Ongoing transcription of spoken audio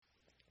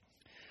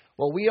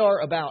Well, we are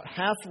about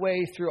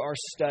halfway through our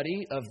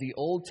study of the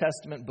Old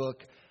Testament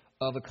book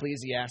of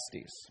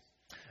Ecclesiastes.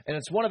 And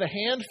it's one of a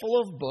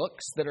handful of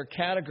books that are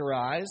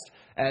categorized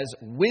as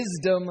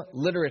wisdom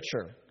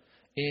literature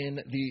in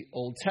the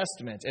Old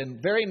Testament.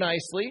 And very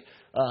nicely,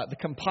 the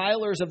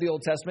compilers of the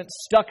Old Testament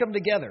stuck them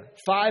together.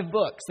 5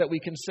 books that we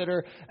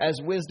consider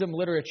as wisdom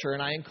literature.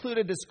 And I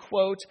included this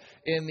quote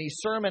in the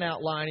sermon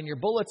outline in your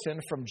bulletin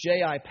from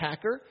J.I.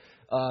 Packer,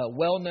 a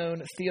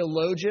well-known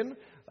theologian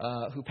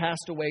who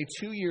passed away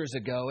 2 years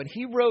ago. And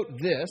he wrote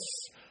this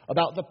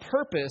about the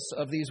purpose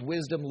of these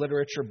wisdom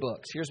literature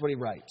books. Here's what he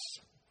writes.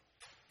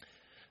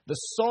 The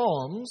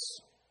Psalms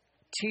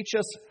teach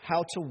us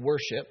how to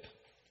worship.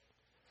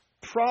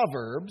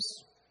 Proverbs,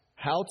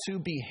 how to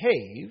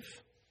behave.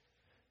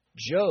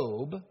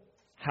 Job,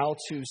 how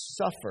to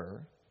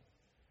suffer.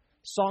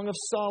 Song of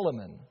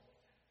Solomon,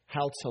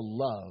 how to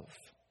love.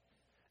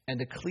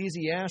 And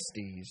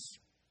Ecclesiastes,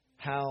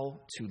 how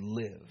to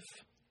live.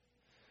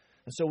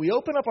 And so we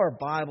open up our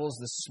Bibles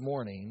this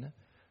morning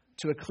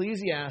to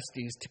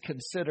Ecclesiastes to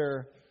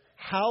consider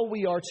how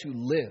we are to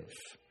live.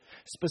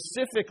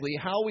 Specifically,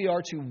 how we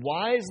are to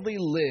wisely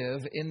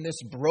live in this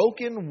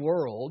broken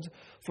world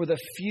for the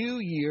few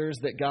years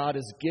that God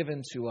has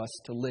given to us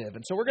to live.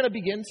 And so we're going to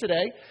begin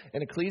today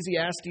in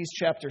Ecclesiastes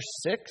chapter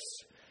 6,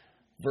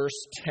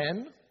 verse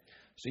 10.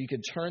 So you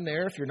can turn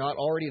there if you're not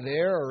already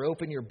there, or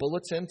open your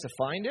bulletin to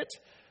find it.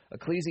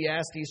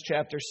 Ecclesiastes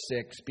chapter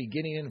 6,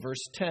 beginning in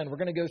verse 10. We're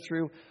going to go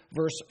through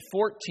verse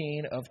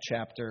 14 of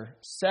chapter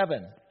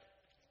 7.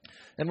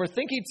 And we're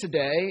thinking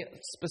today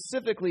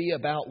specifically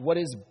about what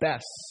is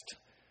best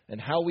and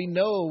how we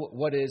know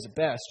what is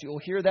best. You'll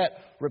hear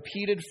that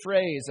repeated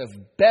phrase of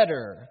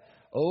better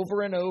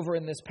over and over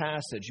in this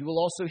passage. You will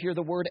also hear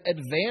the word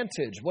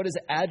advantage. What is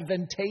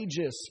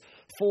advantageous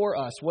for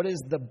us? What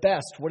is the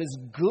best? What is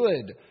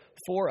good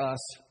for us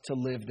to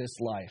live this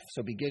life?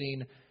 So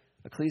beginning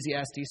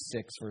Ecclesiastes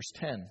 6, verse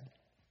 10.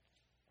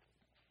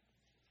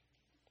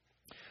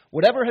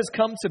 Whatever has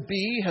come to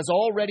be has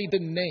already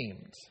been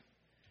named,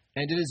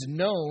 and it is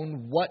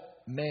known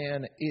what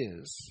man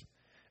is,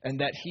 and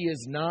that he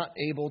is not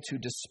able to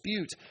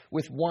dispute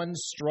with one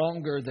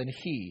stronger than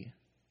he.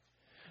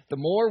 The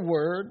more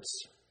words,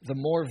 the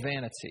more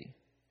vanity.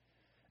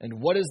 And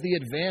what is the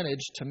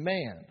advantage to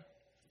man?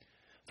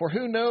 For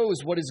who knows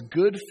what is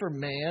good for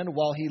man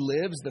while he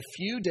lives the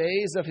few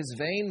days of his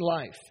vain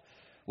life,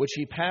 which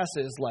he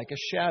passes like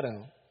a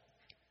shadow?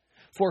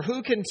 For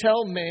who can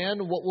tell man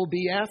what will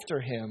be after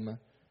him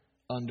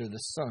under the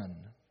sun?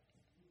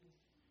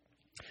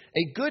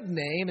 A good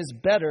name is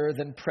better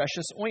than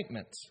precious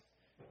ointment,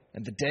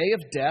 and the day of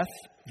death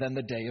than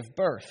the day of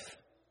birth.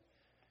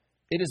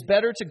 It is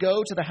better to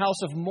go to the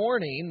house of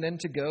mourning than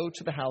to go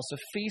to the house of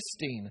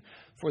feasting,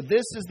 for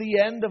this is the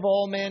end of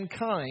all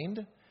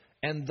mankind,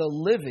 and the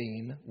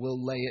living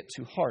will lay it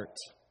to heart.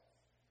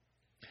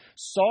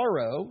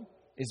 Sorrow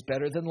is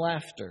better than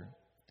laughter,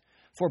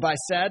 for by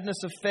sadness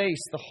of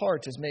face the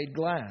heart is made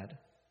glad.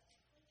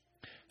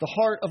 The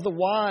heart of the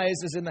wise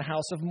is in the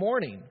house of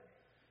mourning,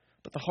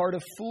 but the heart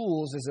of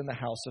fools is in the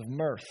house of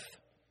mirth.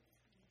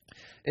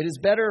 It is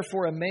better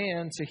for a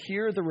man to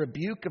hear the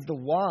rebuke of the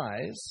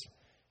wise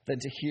than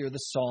to hear the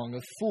song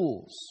of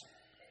fools.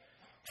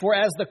 For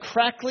as the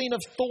crackling of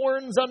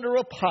thorns under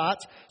a pot,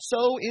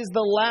 so is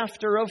the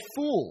laughter of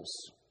fools.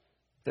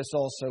 This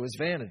also is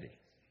vanity.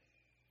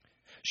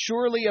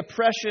 Surely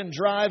oppression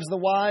drives the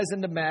wise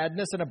into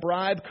madness, and a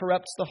bribe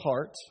corrupts the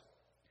heart.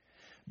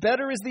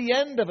 Better is the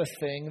end of a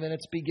thing than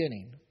its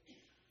beginning,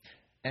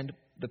 and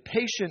the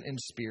patient in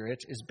spirit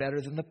is better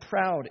than the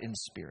proud in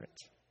spirit.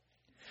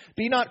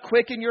 Be not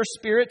quick in your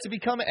spirit to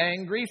become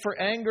angry, for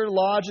anger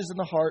lodges in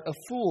the heart of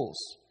fools.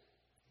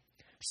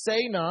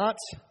 Say not,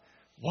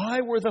 why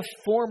were the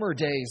former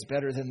days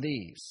better than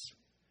these?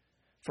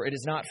 For it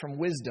is not from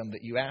wisdom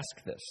that you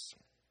ask this.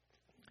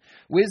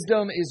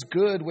 Wisdom is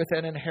good with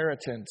an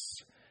inheritance,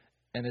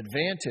 an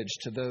advantage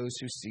to those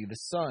who see the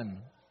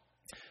sun.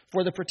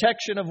 For the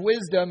protection of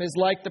wisdom is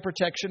like the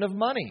protection of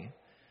money,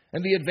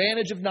 and the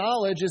advantage of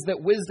knowledge is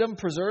that wisdom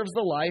preserves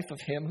the life of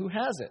him who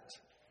has it.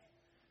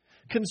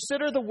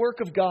 Consider the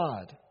work of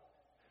God.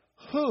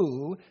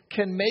 Who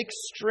can make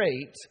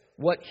straight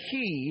what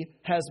he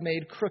has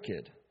made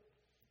crooked?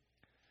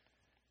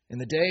 In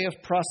the day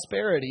of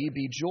prosperity,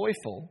 be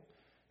joyful,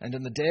 and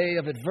in the day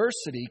of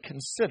adversity,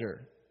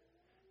 consider.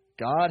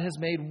 God has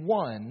made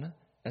one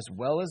as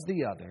well as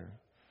the other,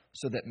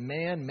 so that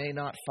man may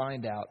not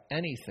find out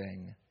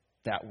anything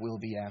that will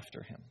be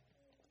after him.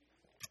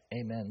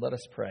 Amen. Let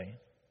us pray.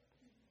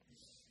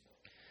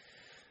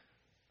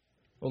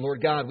 Oh,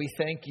 Lord God, we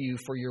thank you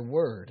for your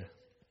word.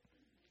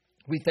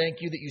 We thank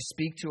you that you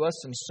speak to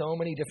us in so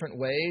many different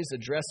ways,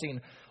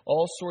 addressing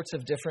all sorts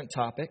of different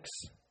topics.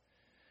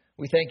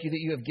 We thank you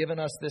that you have given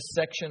us this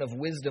section of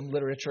wisdom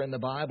literature in the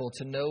Bible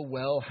to know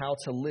well how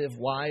to live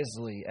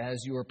wisely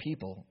as your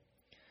people.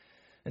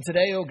 And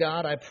today, O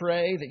God, I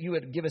pray that you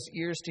would give us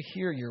ears to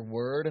hear your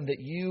word, and that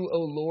you, O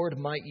Lord,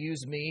 might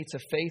use me to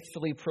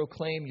faithfully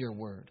proclaim your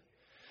word,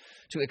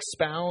 to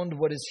expound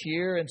what is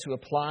here and to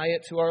apply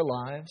it to our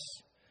lives.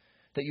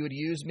 that you would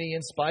use me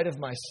in spite of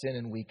my sin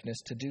and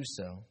weakness to do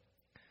so.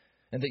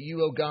 And that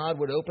you, O God,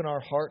 would open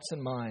our hearts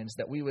and minds,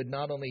 that we would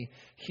not only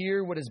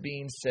hear what is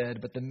being said,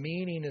 but the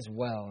meaning as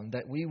well, and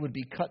that we would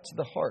be cut to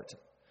the heart,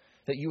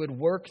 that you would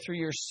work through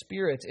your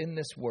Spirit in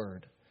this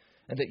word,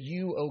 and that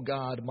you, O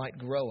God, might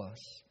grow us,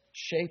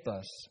 shape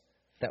us,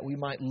 that we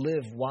might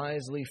live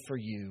wisely for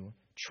you,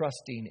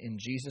 trusting in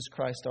Jesus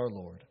Christ our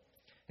Lord,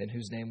 in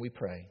whose name we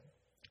pray.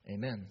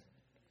 Amen.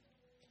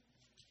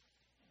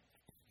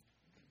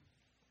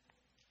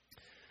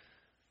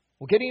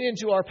 Well, getting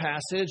into our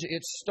passage,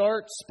 it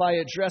starts by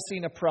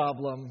addressing a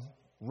problem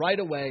right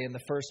away in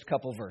the first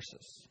couple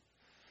verses.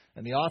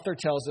 And the author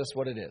tells us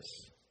what it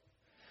is.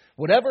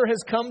 Whatever has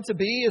come to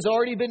be has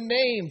already been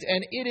named,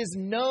 and it is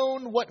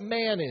known what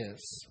man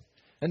is,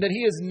 and that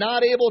he is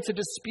not able to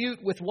dispute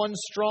with one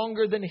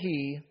stronger than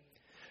he.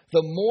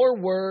 The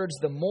more words,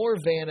 the more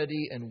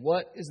vanity, and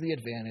what is the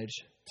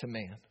advantage to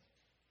man?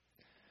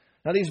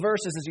 Now, these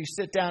verses, as you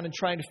sit down and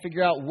trying to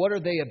figure out what are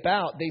they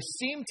about, they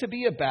seem to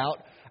be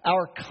about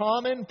our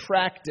common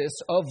practice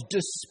of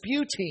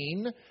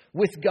disputing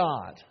with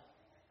God.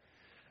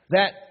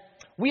 That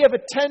we have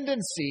a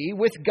tendency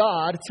with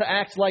God to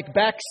act like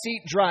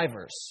backseat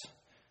drivers.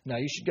 No,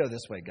 you should go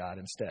this way, God,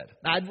 instead.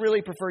 I'd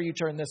really prefer you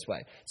turn this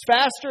way. It's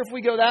faster if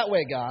we go that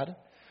way, God.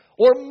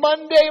 Or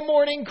Monday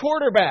morning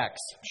quarterbacks.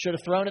 Should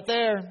have thrown it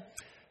there.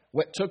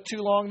 What took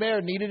too long there?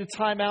 Needed a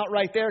timeout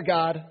right there,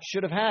 God.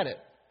 Should have had it.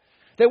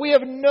 That we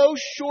have no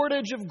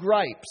shortage of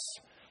gripes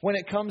when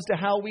it comes to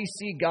how we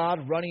see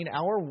God running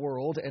our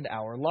world and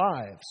our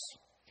lives.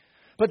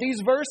 But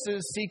these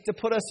verses seek to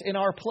put us in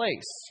our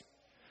place,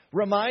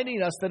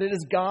 reminding us that it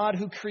is God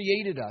who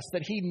created us,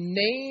 that He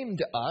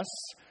named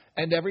us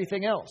and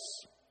everything else,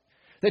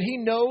 that He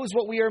knows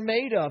what we are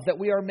made of, that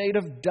we are made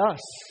of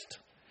dust,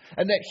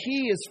 and that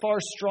He is far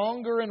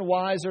stronger and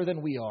wiser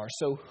than we are.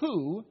 So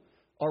who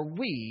are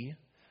we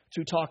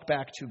to talk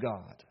back to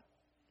God?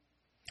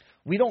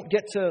 We don't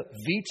get to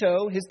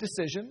veto His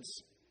decisions.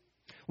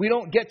 We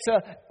don't get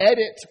to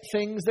edit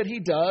things that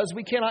He does.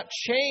 We cannot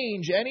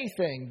change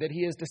anything that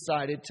He has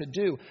decided to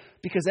do,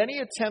 because any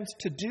attempt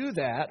to do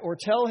that or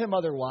tell Him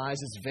otherwise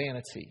is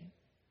vanity,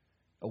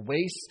 a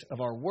waste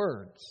of our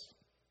words.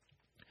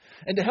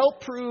 And to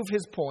help prove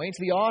his point,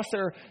 the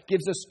author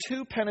gives us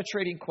two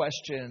penetrating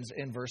questions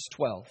in verse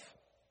 12.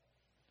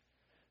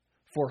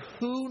 For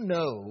who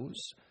knows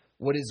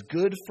what is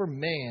good for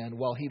man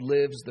while he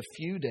lives the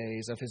few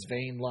days of his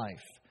vain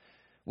life,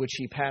 which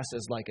he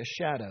passes like a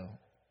shadow?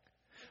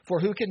 For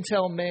who can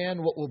tell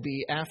man what will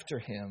be after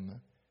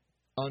him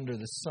under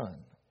the sun?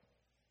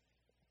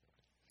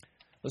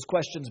 Those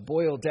questions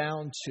boil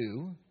down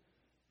to,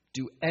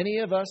 do any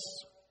of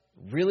us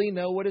really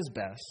know what is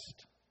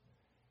best?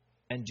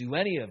 And do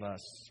any of us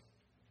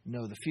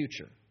know the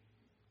future?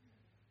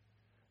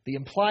 The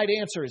implied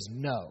answer is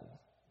no,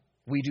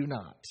 we do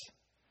not.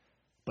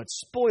 But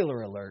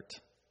spoiler alert,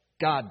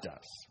 God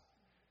does.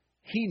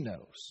 He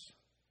knows.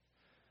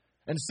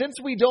 And since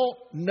we don't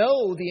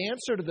know the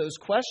answer to those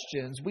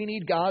questions, we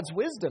need God's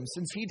wisdom,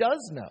 since He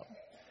does know.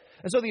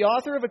 And so the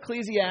author of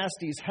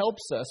Ecclesiastes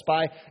helps us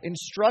by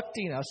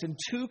instructing us in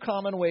two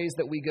common ways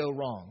that we go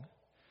wrong.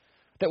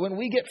 That when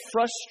we get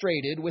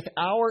frustrated with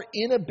our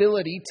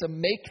inability to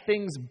make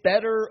things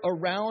better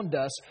around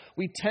us,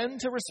 we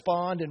tend to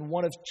respond in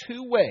one of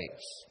two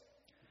ways: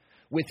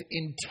 with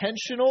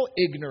intentional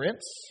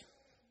ignorance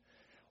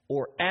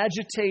or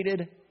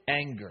agitated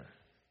anger.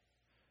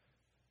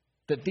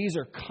 That these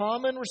are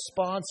common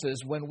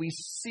responses when we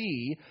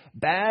see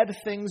bad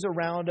things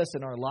around us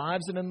in our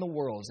lives and in the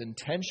world: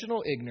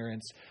 intentional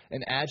ignorance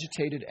and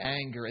agitated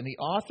anger. And the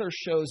author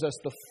shows us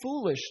the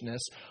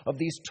foolishness of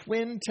these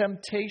twin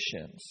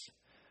temptations,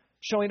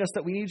 showing us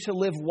that we need to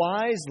live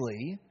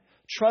wisely,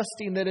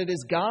 trusting that it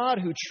is God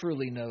who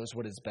truly knows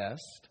what is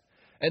best,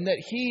 and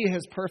that He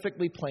has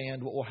perfectly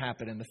planned what will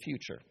happen in the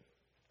future.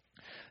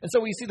 And so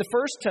we see the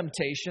first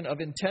temptation of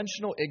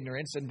intentional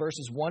ignorance in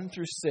verses 1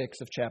 through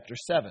 6 of chapter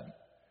 7.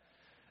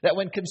 That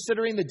when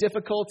considering the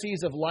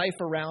difficulties of life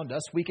around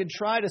us, we can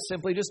try to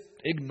simply just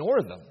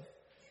ignore them.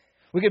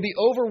 We can be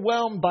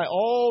overwhelmed by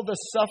all the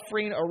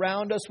suffering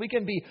around us. We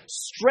can be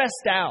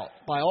stressed out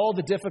by all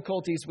the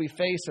difficulties we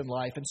face in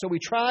life. And so we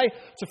try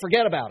to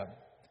forget about them.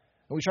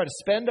 And we try to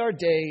spend our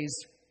days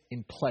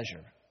in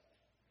pleasure.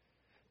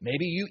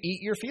 Maybe you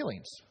eat your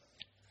feelings.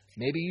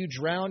 Maybe you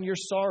drown your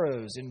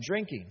sorrows in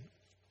drinking.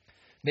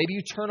 Maybe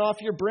you turn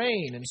off your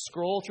brain and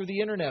scroll through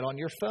the internet on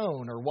your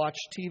phone or watch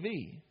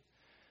TV.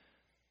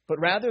 But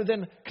rather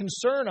than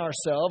concern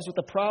ourselves with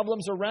the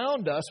problems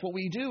around us, what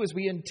we do is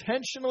we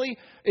intentionally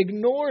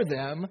ignore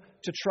them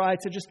to try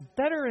to just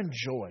better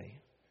enjoy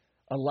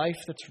a life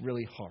that's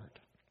really hard.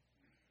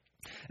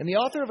 And the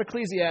author of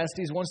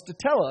Ecclesiastes wants to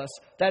tell us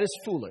that is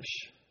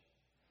foolish.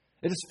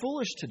 It is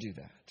foolish to do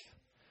that.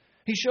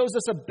 He shows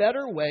us a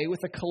better way with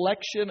a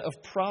collection of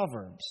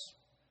proverbs.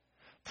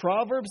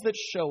 Proverbs that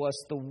show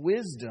us the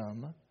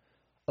wisdom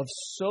of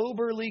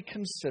soberly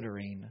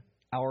considering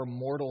our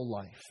mortal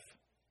life.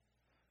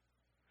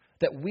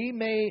 That we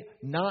may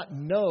not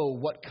know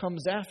what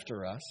comes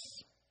after us,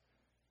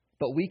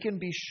 but we can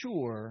be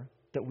sure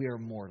that we are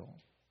mortal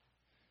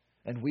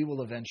and we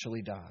will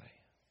eventually die.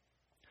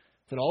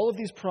 That all of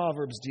these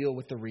proverbs deal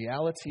with the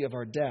reality of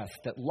our death,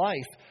 that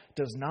life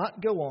does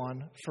not go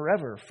on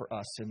forever for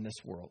us in this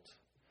world.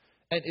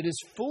 And it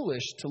is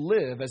foolish to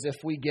live as if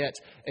we get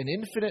an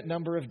infinite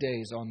number of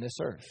days on this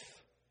earth.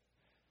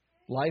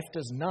 Life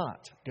does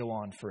not go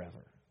on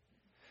forever.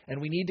 And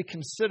we need to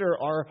consider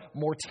our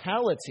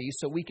mortality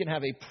so we can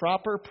have a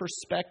proper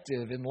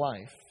perspective in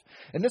life.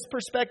 And this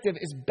perspective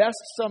is best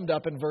summed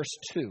up in verse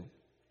 2.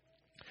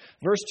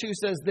 Verse 2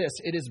 says this: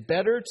 "It is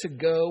better to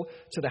go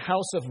to the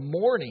house of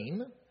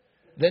mourning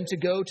than to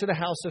go to the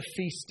house of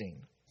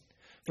feasting.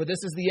 For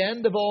this is the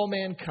end of all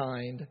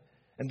mankind,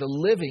 and the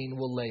living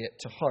will lay it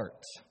to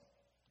heart."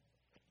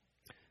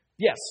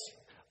 Yes,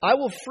 I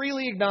will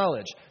freely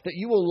acknowledge that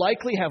you will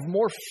likely have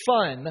more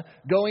fun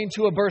going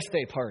to a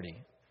birthday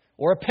party,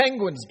 or a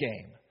Penguins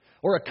game,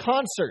 or a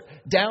concert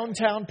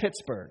downtown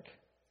Pittsburgh.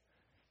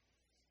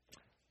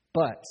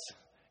 But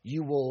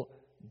you will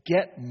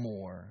get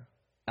more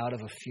out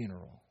of a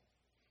funeral.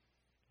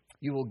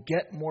 You will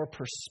get more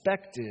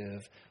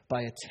perspective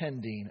by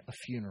attending a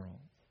funeral.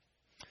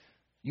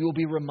 You will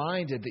be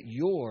reminded that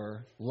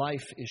your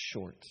life is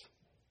short.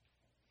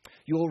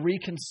 You will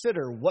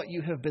reconsider what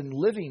you have been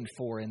living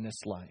for in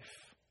this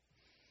life.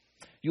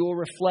 You will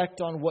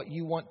reflect on what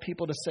you want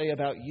people to say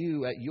about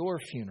you at your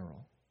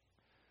funeral.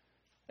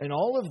 And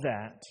all of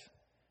that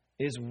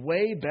is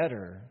way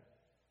better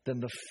than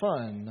the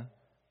fun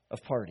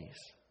of parties.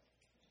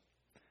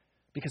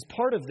 Because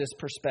part of this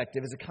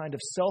perspective is a kind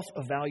of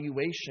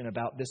self-evaluation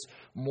about this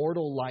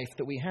mortal life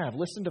that we have.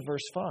 Listen to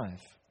verse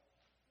 5.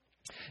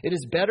 "It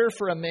is better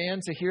for a man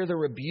to hear the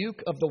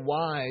rebuke of the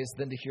wise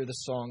than to hear the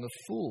song of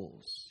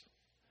fools."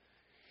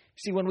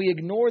 See, when we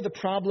ignore the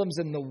problems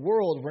in the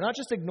world, we're not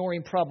just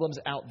ignoring problems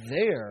out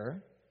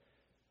there,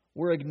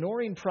 we're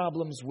ignoring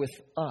problems with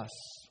us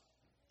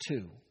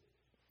too.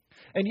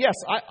 And yes,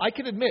 I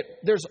can admit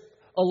there's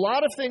a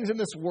lot of things in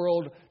this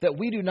world that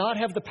we do not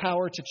have the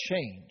power to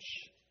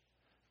change.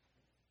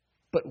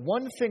 But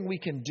one thing we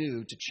can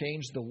do to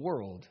change the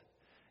world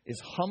is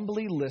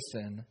humbly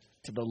listen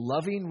to the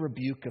loving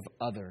rebuke of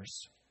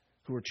others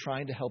who are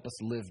trying to help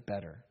us live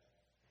better.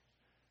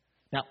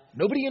 Now,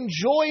 nobody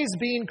enjoys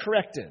being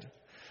corrected.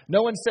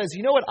 No one says,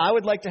 "You know what I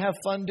would like to have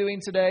fun doing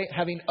today?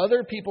 Having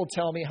other people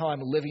tell me how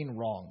I'm living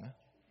wrong."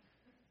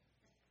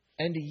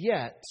 And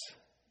yet,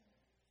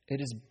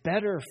 it is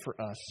better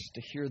for us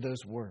to hear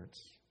those words.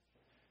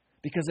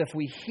 Because if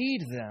we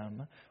heed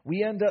them,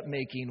 we end up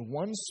making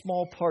one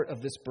small part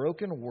of this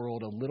broken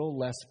world a little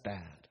less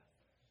bad.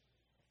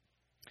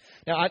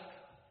 Now, I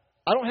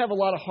don't have a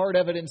lot of hard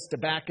evidence to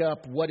back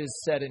up what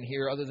is said in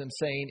here other than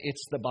saying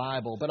it's the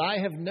Bible. But I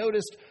have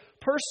noticed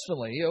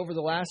personally over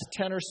the last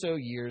 10 or so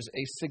years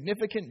a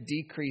significant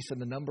decrease in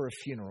the number of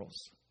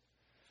funerals.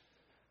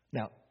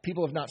 Now,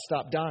 people have not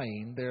stopped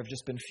dying. There have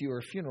just been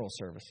fewer funeral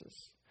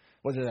services.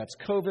 Whether that's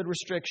COVID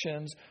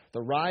restrictions,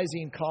 the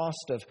rising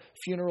cost of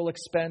funeral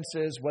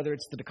expenses, whether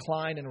it's the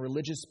decline in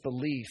religious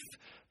belief.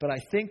 But I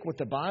think what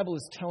the Bible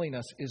is telling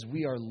us is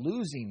we are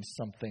losing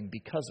something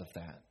because of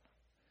that.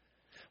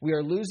 We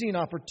are losing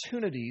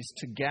opportunities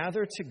to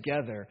gather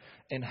together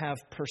and have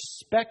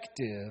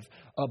perspective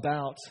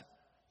about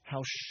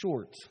how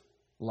short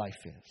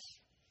life is.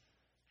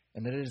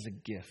 And that it is a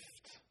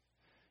gift.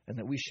 And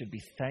that we should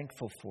be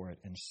thankful for it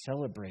and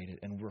celebrate it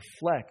and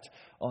reflect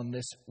on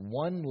this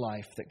one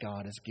life that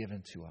God has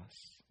given to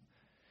us.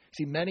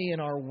 See, many in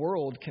our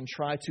world can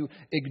try to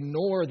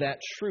ignore that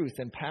truth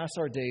and pass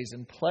our days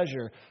in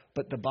pleasure,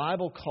 but the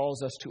Bible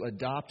calls us to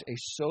adopt a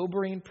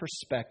sobering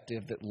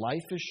perspective that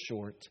life is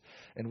short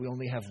and we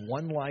only have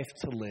one life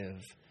to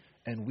live,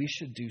 and we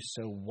should do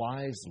so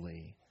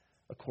wisely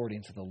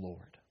according to the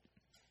Lord.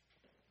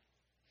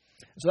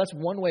 So that's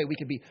one way we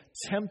can be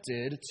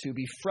tempted to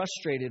be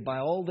frustrated by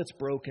all that's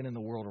broken in the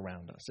world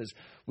around us, is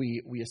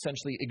we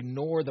essentially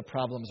ignore the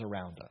problems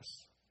around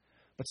us.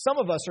 But some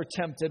of us are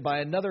tempted by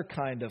another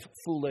kind of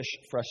foolish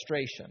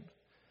frustration.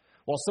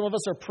 While some of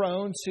us are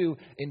prone to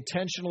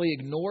intentionally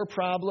ignore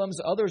problems,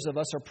 others of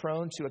us are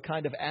prone to a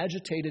kind of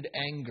agitated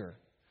anger.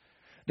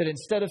 That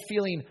instead of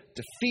feeling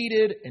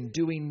defeated and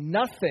doing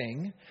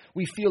nothing,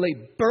 we feel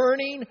a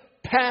burning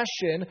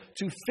passion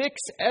to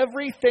fix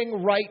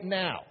everything right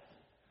now.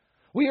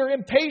 We are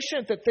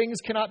impatient that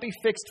things cannot be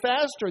fixed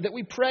faster, that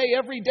we pray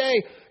every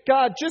day,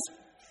 "God, just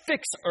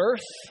fix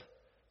earth.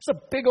 It's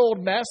a big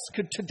old mess.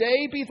 Could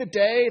today be the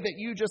day that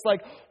you just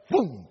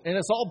boom, and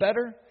it's all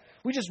better?"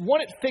 We just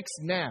want it fixed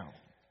now.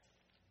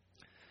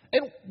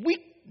 And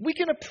we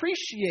can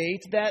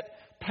appreciate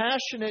that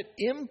passionate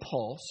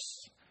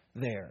impulse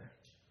there.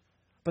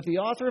 But the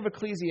author of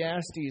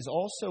Ecclesiastes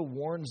also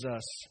warns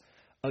us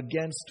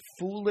against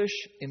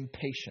foolish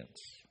impatience.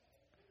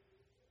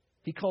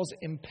 He calls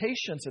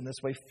impatience in this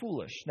way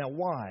foolish. Now,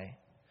 why?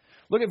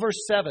 Look at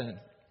verse 7.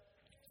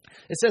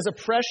 It says,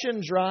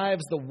 "Oppression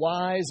drives the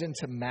wise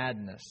into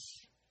madness."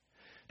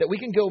 That we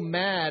can go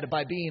mad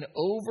by being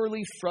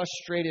overly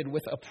frustrated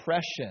with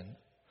oppression,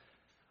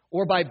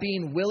 or by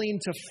being willing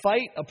to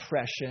fight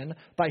oppression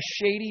by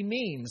shady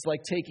means like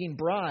taking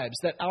bribes,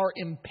 that our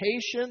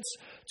impatience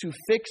to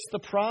fix the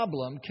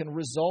problem can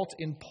result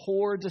in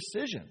poor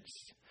decisions.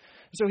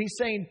 So he's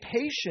saying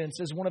patience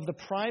is one of the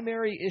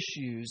primary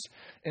issues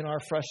in our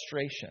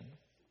frustration.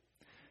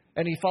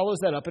 And he follows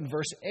that up in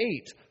verse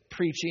 8,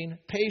 preaching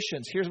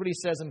patience. Here's what he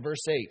says in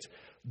verse 8.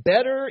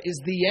 Better is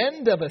the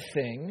end of a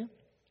thing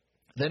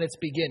than its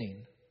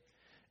beginning,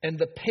 and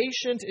the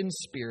patient in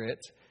spirit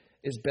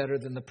is better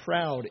than the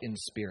proud in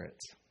spirit.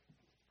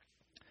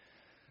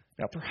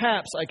 Now,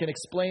 perhaps I can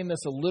explain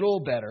this a little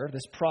better,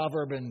 this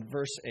proverb in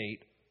verse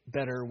 8,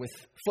 better with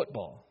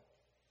football.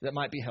 That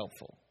might be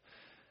helpful.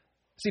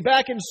 See,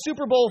 back in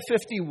Super Bowl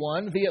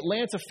 51, the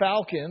Atlanta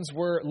Falcons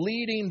were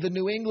leading the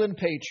New England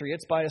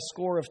Patriots by a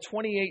score of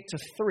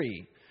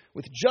 28-3,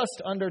 with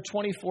just under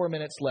 24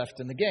 minutes left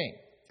in the game.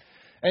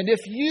 And if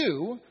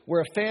you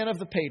were a fan of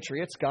the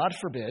Patriots, God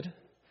forbid,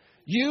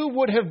 you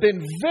would have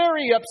been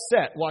very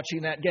upset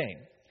watching that game.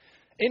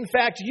 In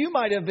fact, you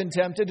might have been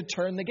tempted to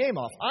turn the game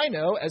off. I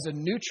know, as a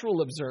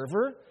neutral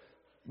observer,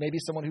 maybe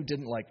someone who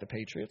didn't like the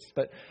Patriots,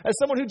 but as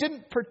someone who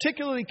didn't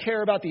particularly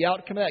care about the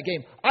outcome of that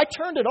game, I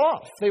turned it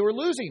off. They were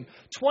losing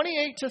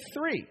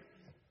 28-3.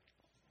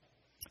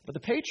 But the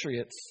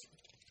Patriots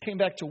came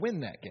back to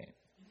win that game.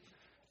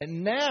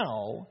 And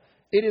now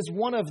it is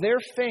one of their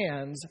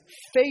fans'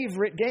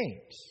 favorite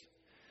games,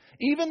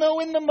 even though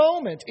in the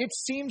moment it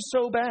seems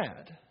so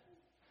bad.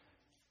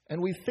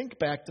 And we think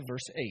back to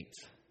verse 8.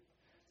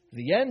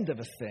 The end of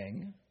a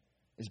thing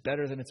is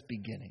better than its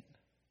beginning.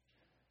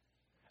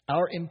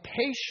 Our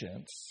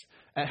impatience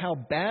at how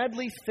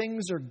badly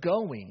things are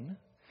going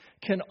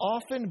can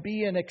often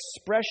be an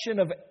expression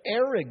of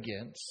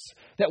arrogance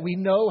that we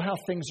know how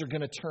things are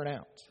going to turn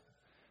out.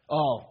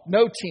 Oh,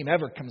 no team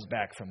ever comes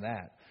back from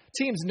that.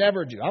 Teams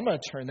never do. I'm going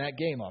to turn that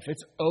game off.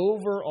 It's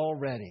over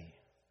already.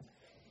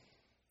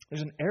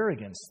 There's an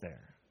arrogance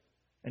there,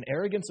 an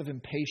arrogance of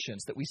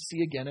impatience that we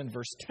see again in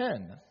verse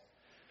 10,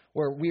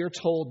 where we are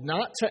told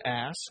not to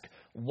ask,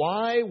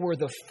 why were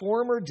the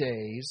former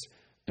days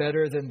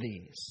better than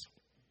these?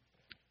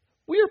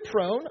 We are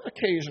prone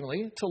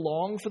occasionally to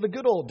long for the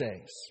good old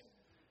days.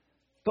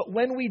 But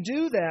when we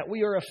do that,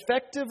 we are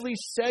effectively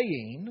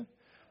saying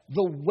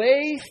the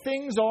way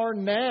things are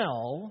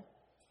now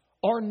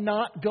are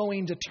not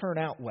going to turn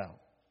out well.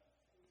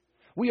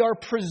 We are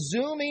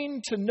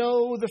presuming to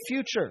know the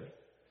future.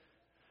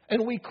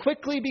 And we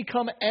quickly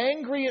become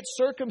angry at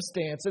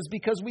circumstances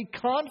because we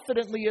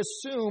confidently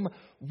assume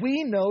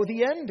we know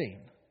the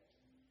ending.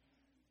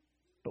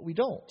 But we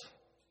don't.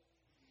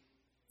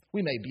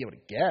 We may be able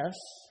to guess.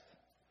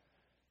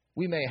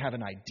 We may have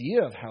an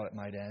idea of how it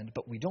might end,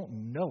 but we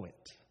don't know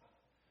it.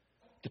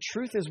 The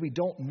truth is we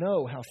don't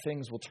know how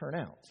things will turn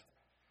out.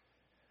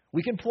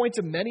 We can point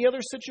to many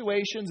other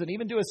situations and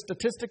even do a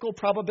statistical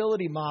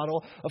probability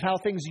model of how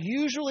things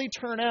usually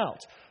turn out,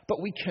 but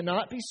we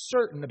cannot be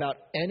certain about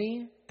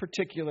any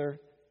particular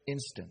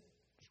instant.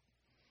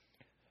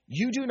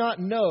 You do not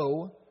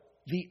know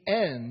the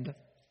end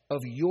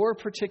of your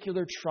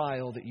particular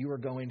trial that you are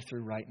going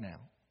through right now.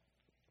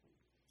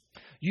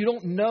 You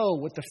don't know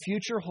what the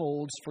future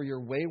holds for your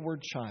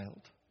wayward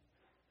child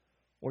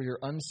or your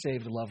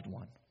unsaved loved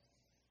one.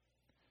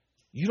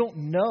 You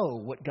don't know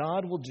what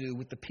God will do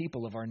with the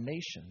people of our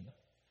nation.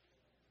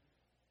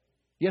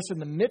 Yes, in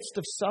the midst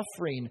of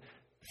suffering,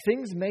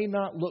 things may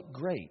not look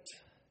great,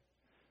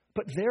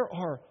 but there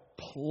are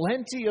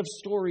plenty of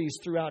stories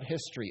throughout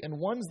history, and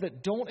ones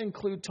that don't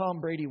include Tom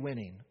Brady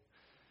winning,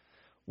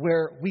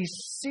 where we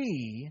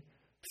see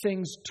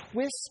things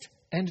twist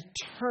and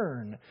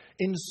turn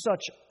in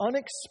such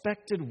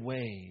unexpected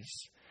ways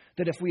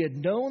that if we had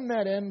known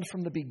that end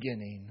from the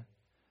beginning,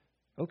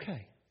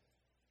 okay,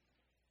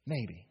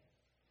 maybe.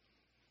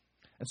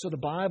 And so the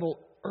Bible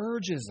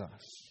urges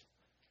us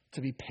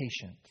to be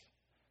patient.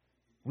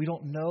 We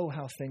don't know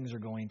how things are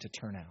going to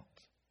turn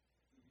out,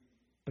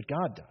 but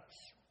God does.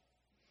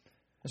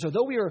 And so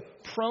though we are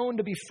prone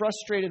to be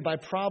frustrated by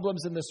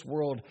problems in this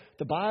world,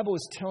 the Bible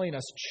is telling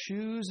us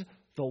choose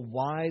the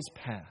wise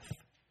path.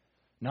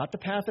 Not the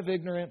path of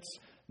ignorance,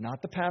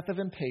 not the path of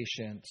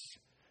impatience,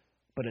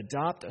 but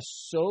adopt a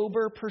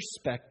sober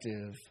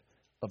perspective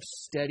of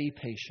steady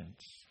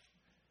patience.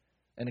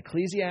 And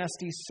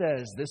Ecclesiastes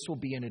says this will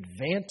be an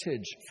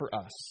advantage for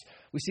us.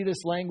 We see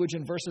this language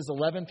in verses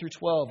 11 through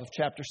 12 of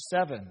chapter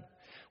 7.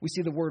 We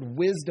see the word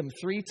wisdom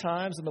 3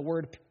 times and the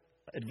word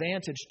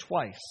advantage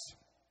twice.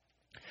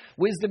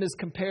 Wisdom is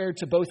compared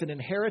to both an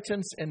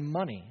inheritance and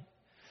money.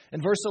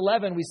 In verse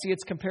 11, we see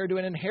it's compared to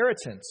an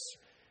inheritance.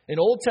 In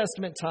Old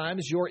Testament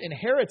times, your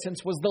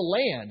inheritance was the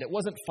land. It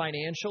wasn't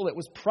financial, it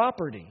was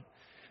property.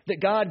 That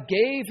God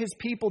gave His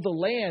people the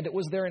land, it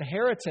was their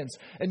inheritance.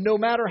 And no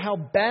matter how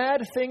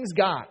bad things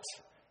got,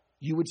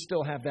 you would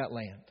still have that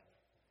land.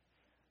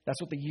 That's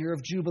what the year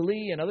of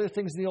Jubilee and other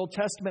things in the Old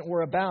Testament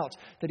were about.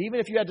 That even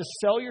if you had to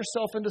sell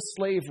yourself into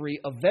slavery,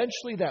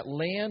 eventually that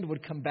land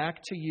would come back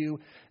to you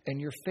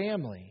and your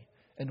family.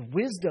 And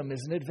wisdom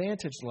is an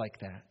advantage like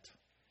that.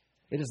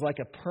 It is like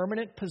a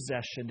permanent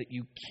possession that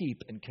you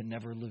keep and can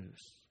never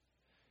lose.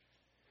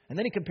 And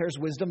then he compares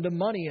wisdom to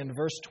money in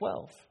verse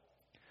 12.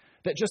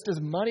 That just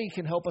as money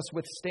can help us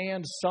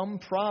withstand some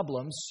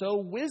problems, so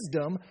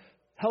wisdom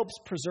helps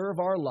preserve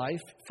our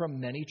life from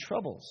many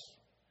troubles.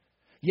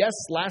 Yes,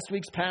 last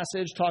week's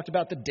passage talked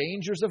about the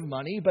dangers of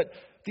money, but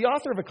the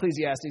author of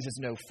Ecclesiastes is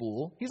no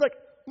fool. He's like,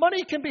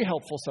 money can be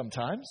helpful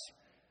sometimes.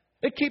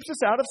 It keeps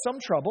us out of some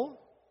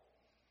trouble.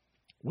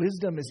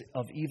 Wisdom is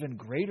of even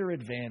greater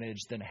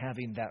advantage than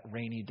having that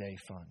rainy day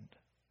fund.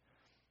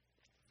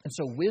 And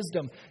so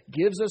wisdom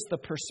gives us the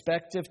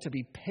perspective to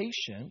be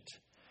patient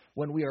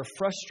when we are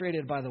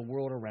frustrated by the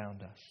world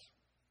around us.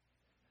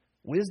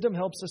 Wisdom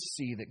helps us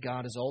see that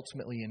God is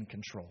ultimately in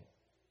control.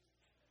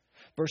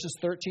 Verses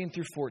 13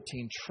 through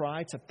 14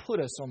 try to put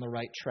us on the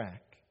right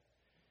track.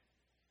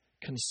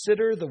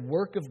 Consider the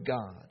work of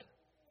God.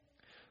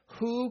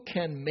 Who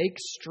can make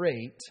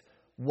straight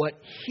what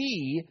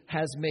He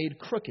has made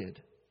crooked?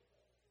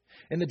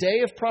 In the day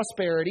of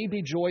prosperity,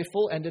 be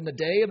joyful, and in the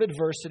day of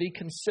adversity,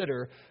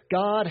 consider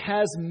God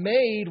has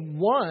made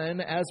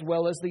one as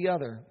well as the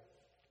other,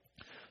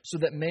 so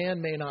that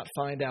man may not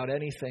find out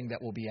anything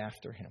that will be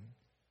after him.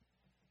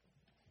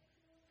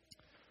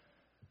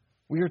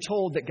 We are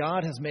told that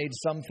God has made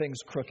some things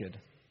crooked,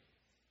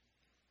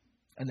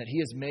 and that He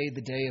has made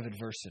the day of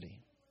adversity.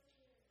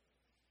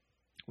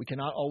 We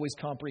cannot always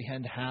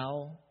comprehend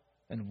how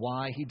and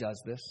why He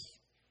does this.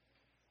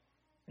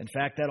 In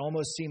fact, that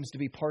almost seems to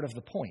be part of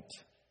the point.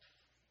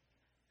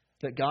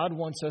 That God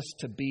wants us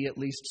to be at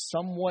least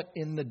somewhat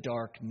in the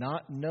dark,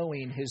 not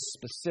knowing His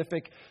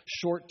specific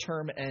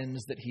short-term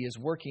ends that He is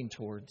working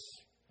towards.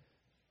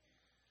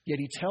 Yet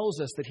He tells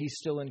us that He's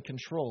still in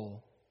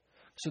control,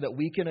 so that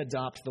we can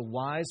adopt the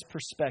wise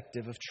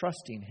perspective of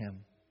trusting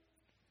Him.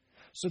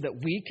 So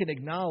that we can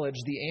acknowledge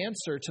the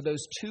answer to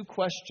those two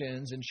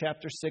questions in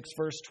chapter 6,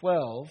 verse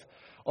 12,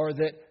 are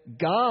that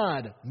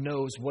God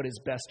knows what is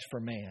best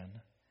for man.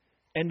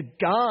 And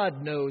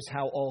God knows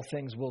how all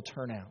things will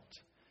turn out,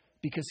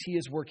 because He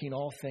is working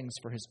all things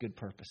for His good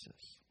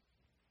purposes.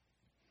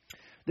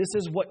 This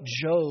is what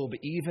Job,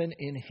 even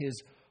in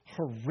his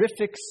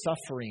horrific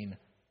suffering,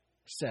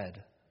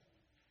 said.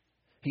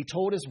 He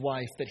told his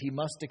wife that he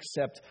must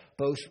accept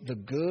both the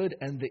good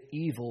and the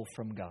evil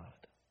from God.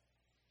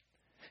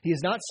 He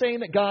is not saying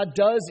that God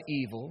does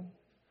evil,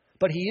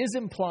 but he is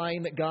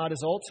implying that God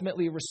is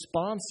ultimately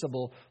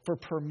responsible for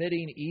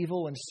permitting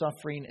evil and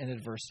suffering and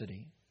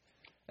adversity.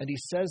 And he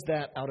says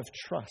that out of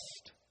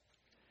trust.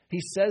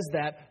 He says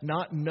that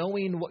not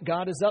knowing what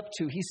God is up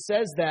to. He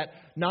says that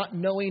not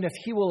knowing if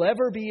he will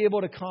ever be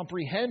able to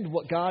comprehend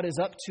what God is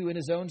up to in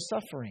his own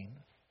suffering.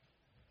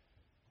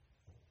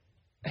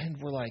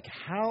 And we're like,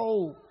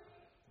 how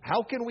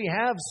can we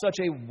have such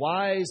a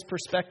wise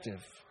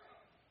perspective?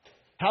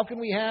 How can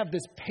we have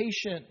this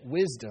patient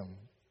wisdom?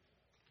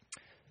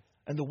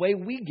 And the way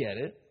we get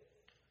it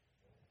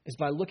is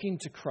by looking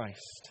to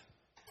Christ,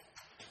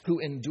 who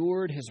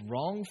endured His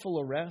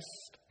wrongful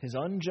arrest, His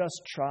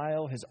unjust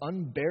trial, His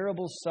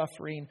unbearable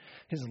suffering,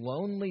 His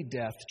lonely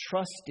death,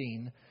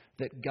 trusting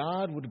that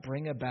God would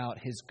bring about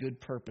His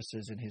good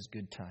purposes in His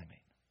good timing.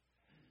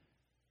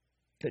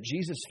 That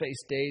Jesus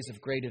faced days of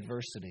great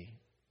adversity,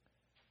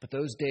 but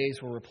those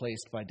days were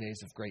replaced by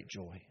days of great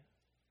joy.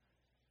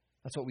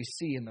 That's what we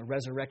see in the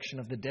resurrection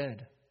of the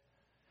dead,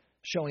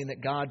 showing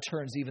that God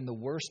turns even the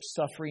worst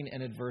suffering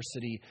and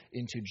adversity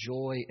into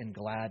joy and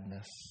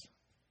gladness.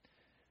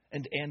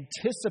 And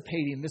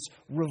anticipating this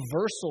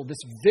reversal,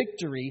 this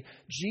victory,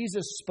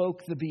 Jesus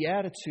spoke the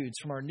Beatitudes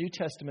from our New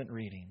Testament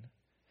reading,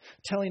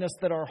 telling us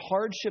that our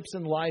hardships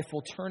in life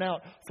will turn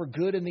out for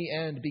good in the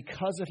end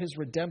because of His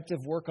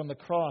redemptive work on the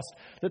cross,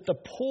 that the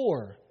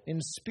poor in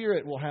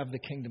spirit will have the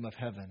kingdom of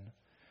heaven,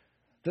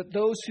 that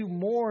those who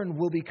mourn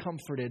will be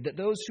comforted, that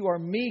those who are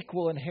meek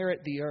will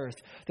inherit the earth,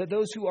 that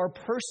those who are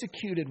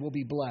persecuted will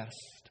be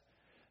blessed.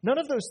 None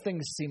of those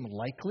things seem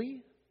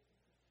likely.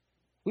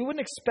 We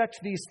wouldn't expect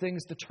these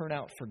things to turn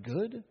out for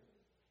good,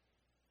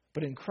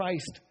 but in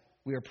Christ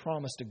we are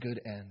promised a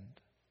good end.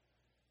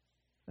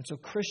 And so,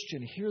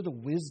 Christian, hear the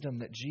wisdom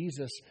that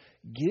Jesus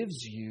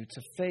gives you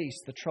to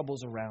face the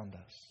troubles around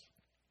us.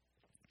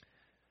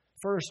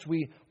 First,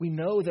 we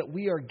know that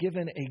we are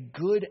given a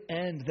good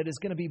end that is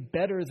going to be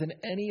better than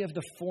any of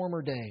the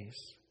former days.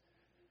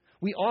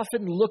 We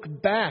often look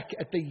back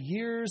at the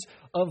years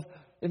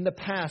in the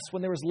past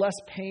when there was less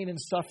pain and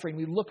suffering.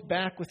 We look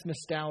back with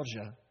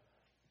nostalgia.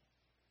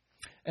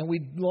 And we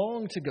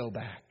long to go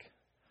back.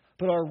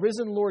 But our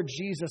risen Lord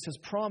Jesus has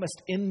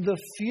promised in the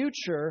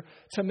future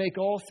to make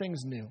all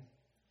things new.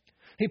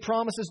 He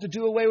promises to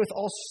do away with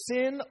all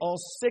sin, all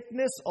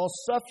sickness, all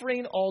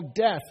suffering, all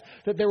death,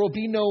 that there will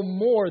be no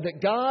more,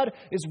 that God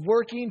is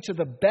working to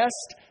the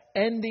best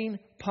ending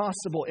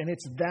possible. And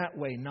it's that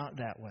way, not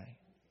that way.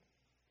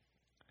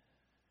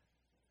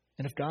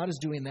 And if God is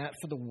doing that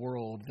for the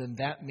world, then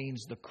that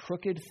means the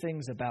crooked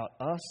things about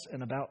us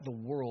and about the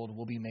world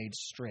will be made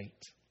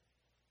straight.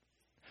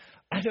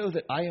 I know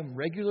that I am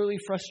regularly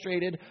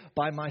frustrated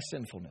by my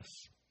sinfulness.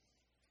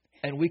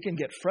 And we can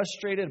get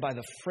frustrated by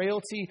the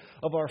frailty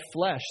of our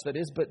flesh that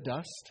is but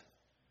dust.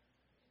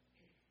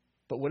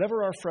 But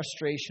whatever our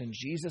frustration,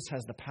 Jesus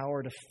has the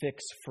power to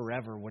fix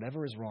forever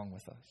whatever is wrong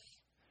with us.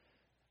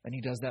 And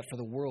He does that for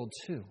the world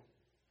too.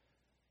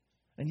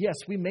 And yes,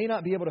 we may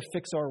not be able to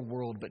fix our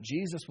world, but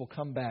Jesus will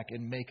come back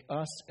and make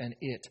us and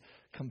it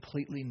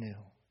completely new.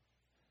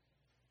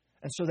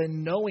 And so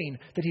then, knowing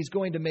that He's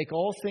going to make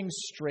all things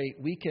straight,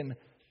 we can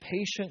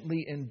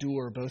patiently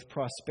endure both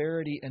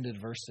prosperity and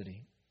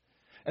adversity.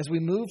 As we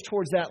move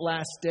towards that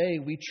last day,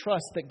 we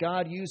trust that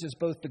God uses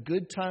both the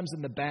good times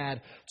and the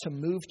bad to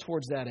move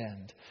towards that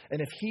end.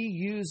 And if He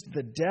used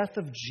the death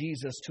of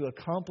Jesus to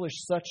accomplish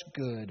such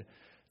good,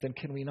 then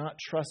can we not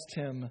trust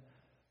Him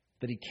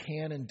that He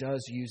can and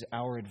does use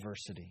our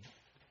adversity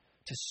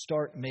to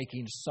start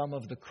making some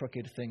of the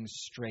crooked things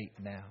straight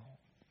now?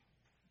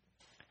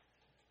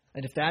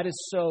 And if that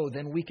is so,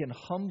 then we can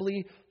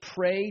humbly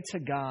pray to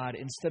God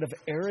instead of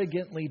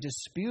arrogantly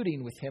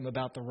disputing with Him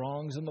about the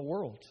wrongs in the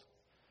world.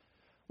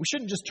 We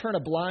shouldn't just turn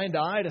a blind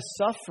eye to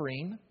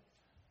suffering,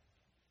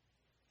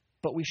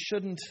 but we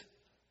shouldn't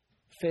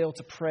fail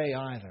to pray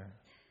either.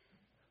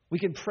 We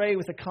can pray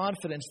with the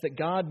confidence that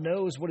God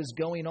knows what is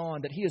going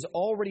on, that He is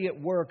already at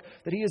work,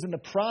 that He is in the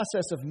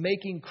process of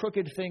making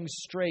crooked things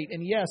straight.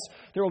 And yes,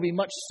 there will be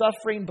much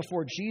suffering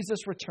before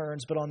Jesus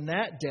returns, but on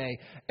that day,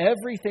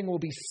 everything will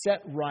be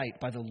set right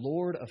by the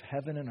Lord of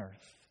heaven and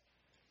earth.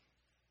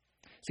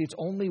 See, it's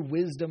only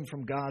wisdom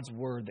from God's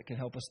Word that can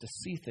help us to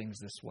see things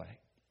this way.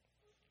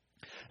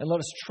 And let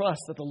us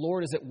trust that the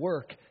Lord is at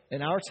work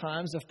in our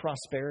times of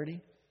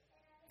prosperity,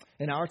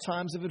 in our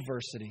times of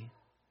adversity,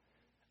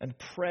 and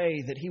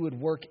pray that He would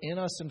work in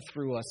us and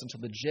through us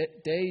until the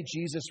day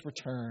Jesus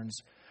returns,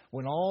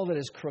 when all that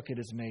is crooked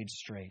is made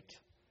straight,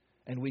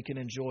 and we can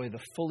enjoy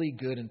the fully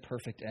good and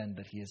perfect end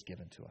that He has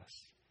given to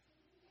us.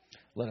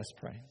 Let us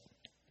pray.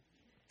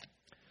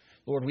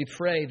 Lord, we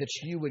pray that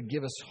You would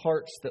give us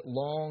hearts that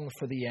long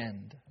for the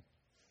end,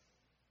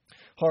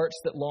 hearts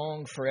that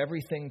long for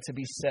everything to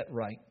be set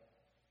right,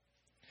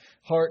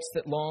 hearts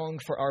that long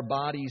for our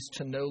bodies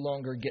to no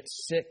longer get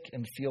sick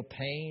and feel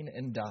pain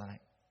and die.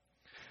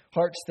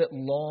 Hearts that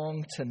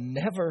long to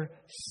never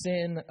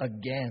sin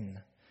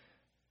again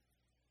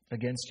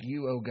against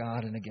You, O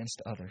God, and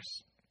against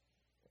others.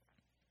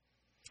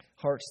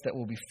 Hearts that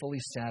will be fully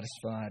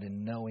satisfied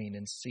in knowing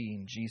and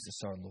seeing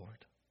Jesus our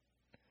Lord.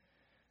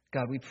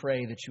 God, we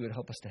pray that You would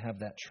help us to have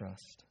that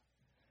trust.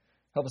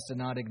 Help us to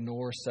not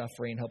ignore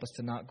suffering. Help us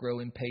to not grow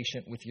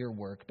impatient with Your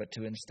work, but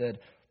to instead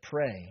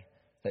pray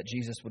that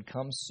Jesus would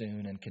come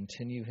soon and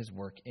continue His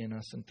work in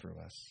us and through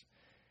us.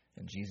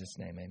 In Jesus'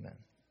 name, amen.